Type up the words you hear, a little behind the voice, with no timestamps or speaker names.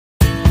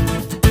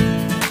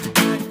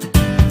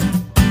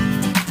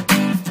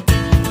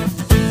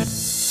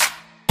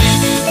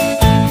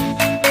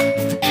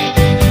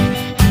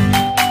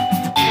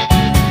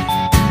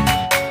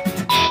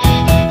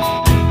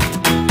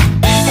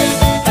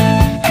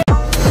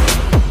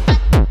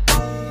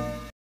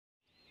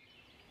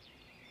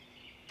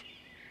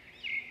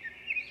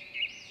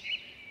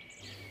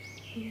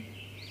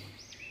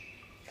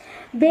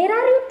Where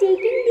are you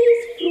taking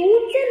these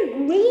fruits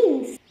and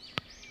grains?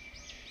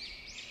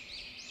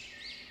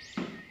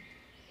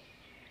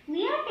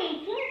 We are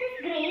taking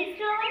these grains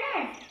to our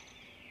nest.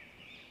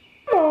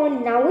 Come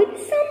on, now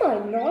it's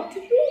summer, not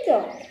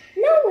winter.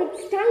 Now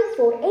it's time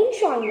for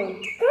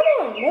enjoyment. Come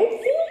on, let's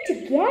sing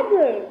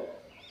together.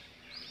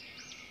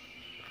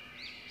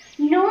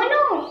 No.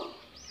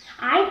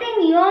 I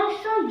think you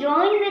also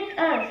join with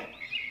us.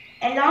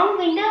 A long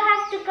winter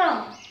has to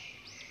come.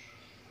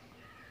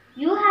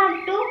 You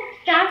have to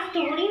start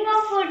storing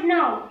our food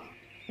now.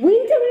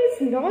 Winter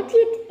is not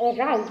yet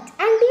arrived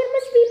and there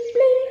must be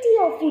plenty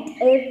of food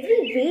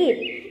everywhere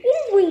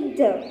in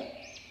winter.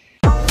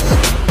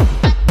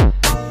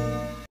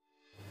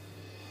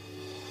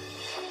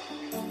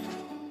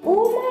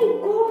 Oh my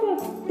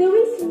God, there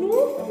is no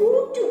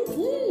food to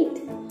eat.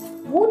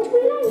 What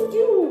will I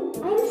do?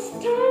 I'm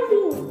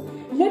starving.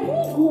 Let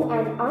me go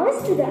and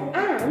ask to the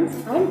ants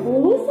and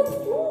borrow some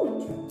food.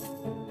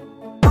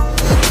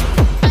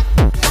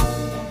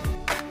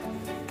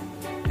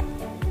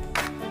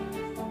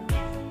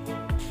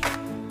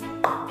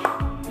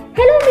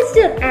 Hello,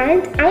 Mr.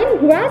 Ant. I'm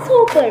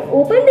Grasshopper.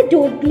 Open the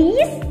door,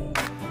 please.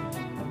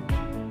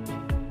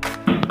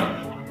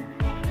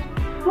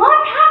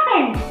 What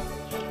happened?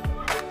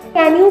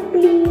 Can you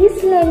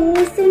please lend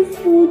me some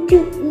food to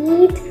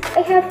eat?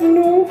 I have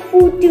no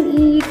food to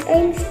eat.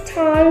 I'm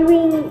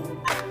starving.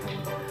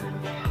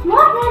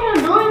 What were you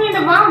doing in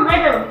the warm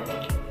weather?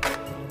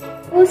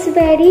 I was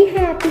very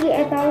happy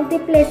about the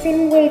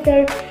pleasant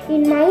weather.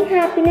 In my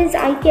happiness,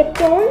 I kept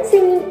on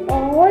singing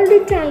all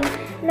the time.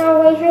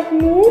 Now I have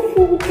no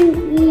food to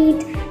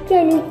eat.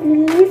 Can you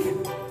please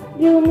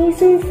give me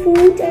some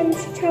food? I'm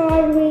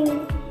starving.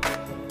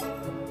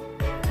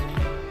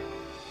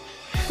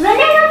 When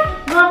I was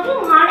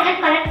working hard and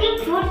collecting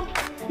food,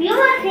 you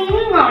were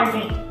singing all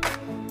day.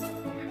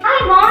 I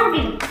warned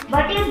you,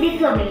 but you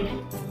disobeyed.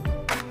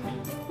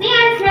 We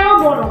ants never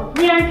borrow,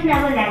 we ants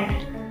never lend.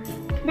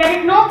 There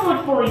is no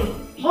food for you.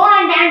 Go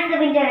and dance the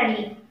winter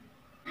alley.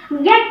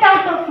 Get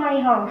out of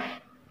my house.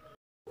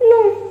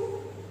 No.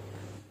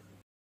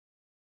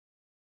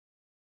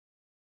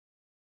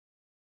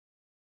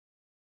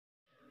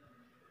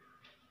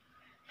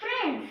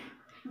 Friends,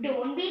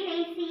 don't be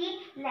lazy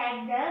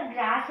like the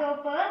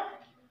grasshopper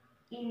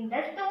in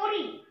the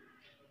story.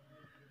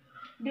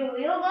 Do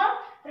your work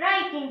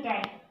right in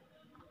time.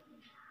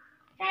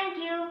 Thank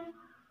you.